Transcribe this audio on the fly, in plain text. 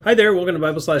Hi there, welcome to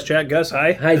Bible/Chat. Gus,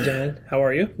 hi. Hi, John. How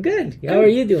are you? Good. How are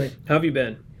you doing? How have you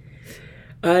been?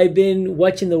 I've been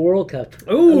watching the World Cup.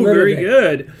 Oh, very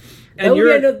good. And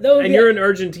you're an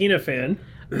Argentina fan.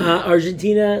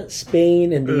 Argentina,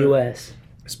 Spain, and the U.S.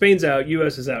 Spain's out,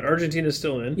 U.S. is out. Argentina's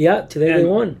still in. Yeah, today they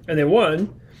won. And they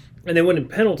won. And they won in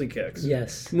penalty kicks.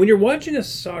 Yes. When you're watching a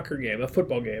soccer game, a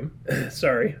football game,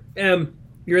 sorry,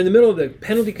 you're in the middle of the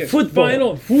penalty kick. Football.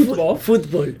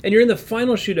 And you're in the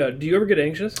final shootout. Do you ever get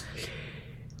anxious?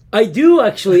 I do,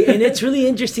 actually. And it's really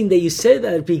interesting that you said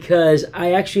that because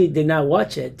I actually did not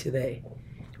watch it today.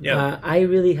 Yeah. I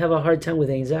really have a hard time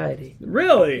with anxiety.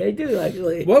 Really? I do,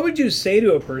 actually. What would you say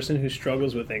to a person who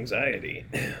struggles with anxiety?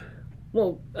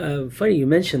 Well, funny you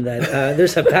mentioned that.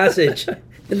 There's a passage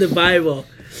in the Bible.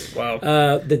 Wow.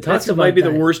 That talks about might be the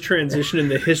worst transition in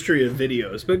the history of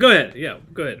videos. But go ahead. Yeah,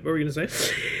 go ahead. What were you going to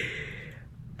say?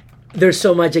 There's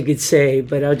so much I could say,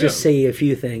 but I'll just say a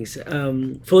few things.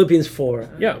 Philippians 4.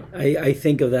 Yeah. I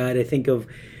think of that. I think of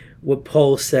what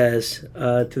Paul says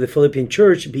to the Philippian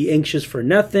church: be anxious for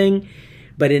nothing,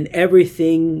 but in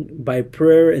everything by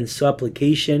prayer and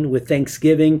supplication with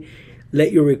thanksgiving,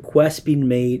 let your requests be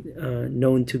made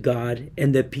known to God,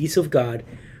 and the peace of God,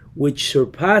 which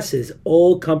surpasses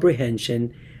all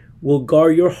comprehension, will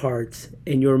guard your hearts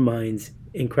and your minds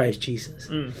in Christ Jesus.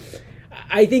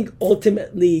 I think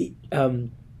ultimately,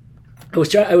 when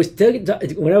I was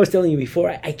telling you before,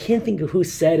 I can't think of who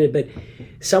said it, but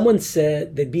someone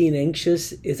said that being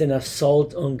anxious is an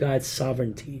assault on God's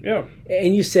sovereignty. Yeah.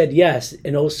 And you said yes,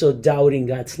 and also doubting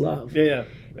God's love. Yeah.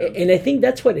 And I think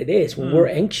that's what it is when we're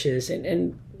anxious,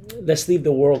 and let's leave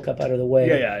the World Cup out of the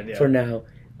way for now.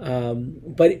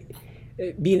 But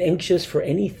being anxious for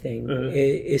anything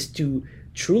is to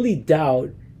truly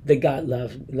doubt that God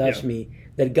loves me,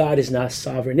 that God is not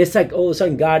sovereign. It's like all of a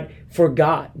sudden God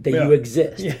forgot that you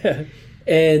exist. Yeah.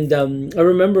 And I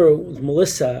remember with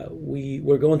Melissa, we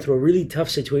were going through a really tough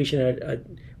situation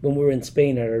when we were in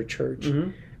Spain at our church.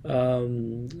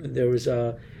 There was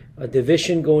a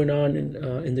division going on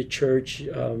in the church.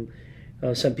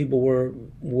 Some people were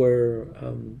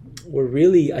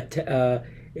really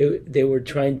they were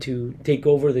trying to take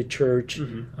over the church,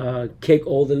 kick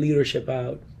all the leadership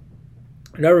out.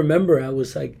 And I remember I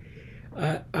was like,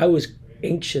 I was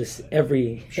anxious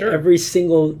every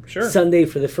single Sunday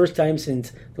for the first time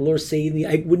since the Lord saved me.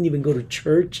 I wouldn't even go to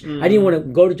church. I didn't want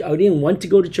to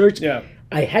go to church. Yeah.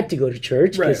 I had to go to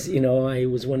church because I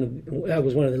was one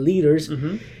of the leaders.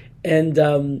 And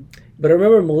but I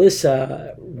remember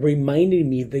Melissa reminding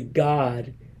me that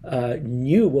God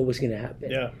knew what was going to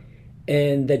happen. Yeah.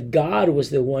 And that God was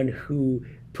the one who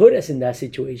put us in that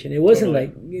situation. It wasn't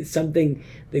like something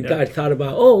that God thought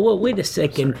about. Oh, well, wait a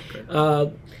second.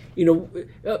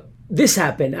 This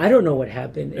happened. I don't know what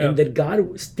happened. And that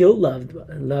God still loved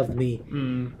me.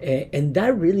 And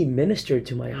that really ministered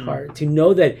to my heart, to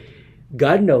know that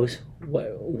God knows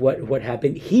what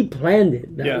happened. He planned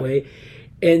it that way.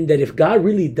 And that if God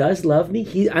really does love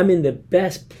me, I'm in the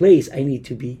best place I need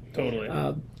to be. Totally.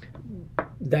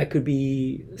 That could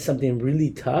be something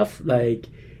really tough, like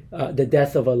the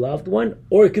death of a loved one,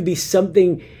 or it could be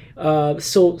something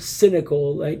so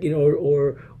cynical, like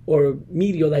or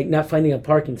medial, like not finding a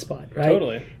parking spot. Right.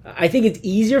 Totally. I think it's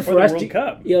easier for us the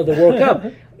World Cup.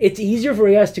 It's easier for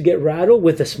us to get rattled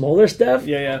with the smaller stuff.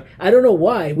 Yeah. I don't know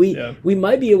why. We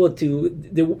might be able to.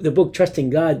 The book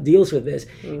Trusting God deals with this.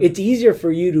 It's easier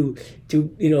for you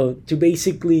to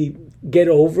basically get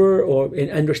over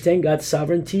and understand God's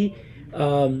sovereignty,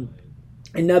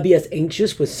 and not be as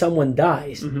anxious when someone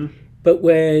dies. But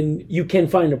when you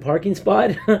can't find a parking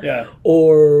spot,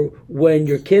 or when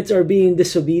your kids are being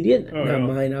disobedient,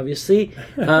 mine obviously,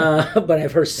 but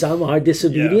I've heard some are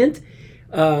disobedient.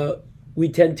 We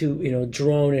tend to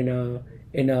drown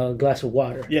in a glass of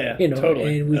water.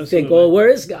 Totally. And we think, oh, where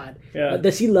is God?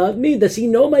 Does he love me? Does he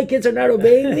know my kids are not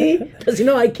obeying me? Does he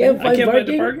know I can't find find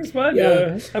a parking spot?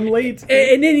 Yeah. I'm late.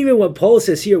 And then even what Paul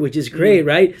says here, which is great,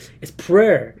 right? It's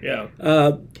prayer.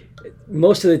 Yeah.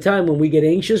 Most of the time when we get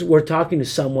anxious, we're talking to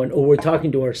someone, or we're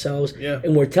talking to ourselves,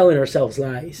 and we're telling ourselves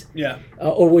lies. Yeah.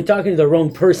 Or we're talking to the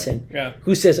wrong person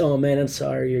who says, oh man, I'm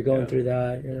sorry you're going through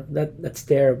that. That's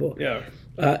terrible. Yeah.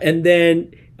 And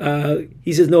then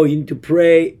he says, no, you need to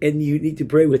pray, and you need to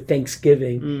pray with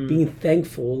thanksgiving, being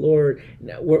thankful. Lord,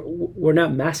 we're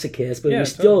not masochists, but we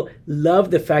still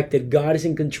love the fact that God is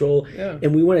in control,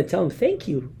 and we want to tell him, thank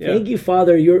you. Thank you,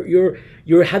 Father.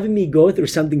 You're having me go through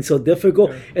something so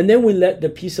difficult. And then we let the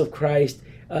peace of Christ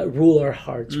rule our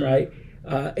hearts, right?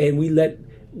 And we let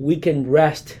we can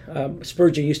rest.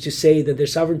 Spurgeon used to say that the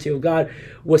sovereignty of God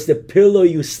was the pillow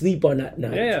you sleep on at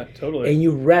night. Yeah, totally. And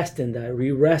you rest in that.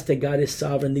 You rest that God is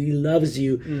sovereign, that He loves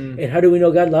you. And how do we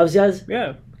know God loves us?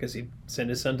 Yeah, because He sent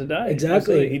His Son to die. Exactly.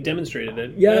 Absolutely. He demonstrated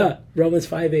it. Yeah, Romans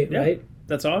 5:8, right?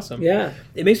 That's awesome. Yeah.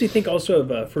 It makes me think also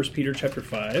of 1 Peter chapter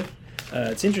 5.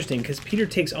 It's interesting because Peter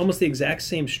takes almost the exact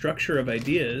same structure of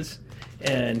ideas,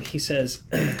 and he says,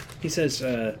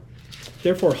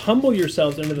 therefore humble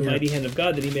yourselves under the mighty hand of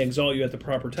God, that He may exalt you at the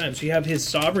proper time. So you have His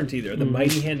sovereignty there, the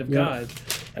mighty hand of God.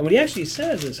 And what he actually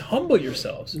says is humble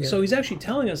yourselves. So he's actually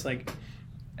telling us, like,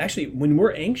 actually, when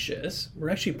we're anxious, we're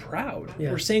actually proud.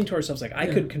 We're saying to ourselves, like, I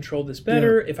could control this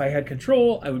better. If I had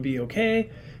control, I would be okay.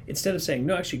 Instead of saying,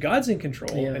 no, actually, God's in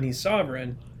control and He's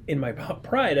sovereign. In my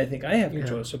pride, I think I have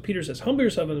control. So Peter says, humble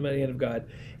yourself under the mighty hand of God.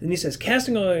 And then he says,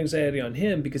 casting all anxiety on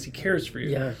Him because He cares for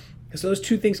you. So those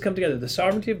two things come together. The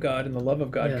sovereignty of God and the love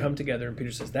of God come together. And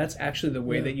Peter says, that's actually the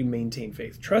way that you maintain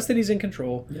faith. Trust that He's in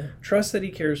control. Trust that He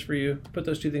cares for you. Put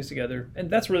those two things together. And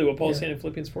that's really what Paul's saying in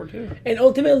Philippians 4 too. And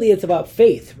ultimately, it's about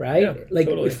faith, right? Yeah, like,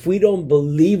 totally. if we don't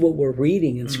believe what we're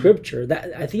reading in Scripture,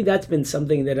 I think that's been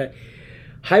something that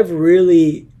I've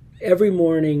really... Every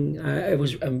morning,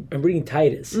 I'm reading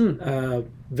Titus.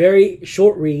 Very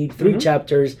short read, 3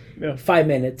 chapters, 5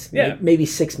 minutes, maybe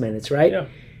 6 minutes, right?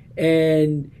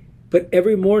 But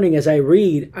every morning as I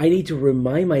read, I need to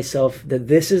remind myself that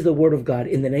this is the Word of God,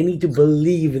 and that I need to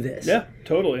believe this. Yeah,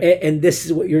 totally. And this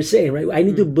is what you're saying, right? I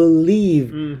need to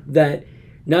believe that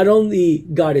not only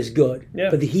God is good,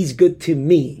 but that He's good to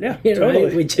me. Yeah, totally.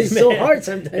 right? Which is so hard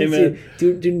sometimes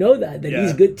to know that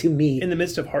He's good to me. In the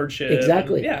midst of hardship.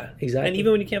 Exactly. Exactly. And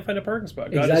even when you can't find a parking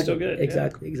spot, God is still good.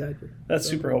 Exactly. That's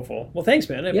super helpful. Well, thanks,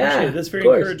 man. I appreciate it. That's very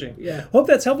encouraging. Yeah. Hope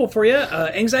that's helpful for you.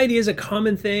 Anxiety is a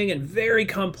common thing and very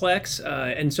complex.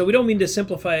 And so we don't mean to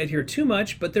simplify it here too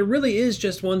much, but there really is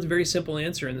just one very simple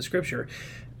answer in the Scripture.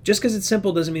 Just because it's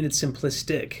simple doesn't mean it's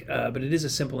simplistic, but it is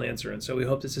a simple answer, and so we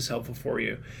hope this is helpful for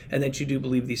you and that you do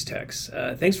believe these texts.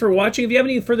 Thanks for watching. If you have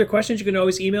any further questions, you can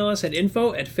always email us at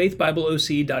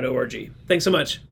info@faithbibleoc.org. Thanks so much.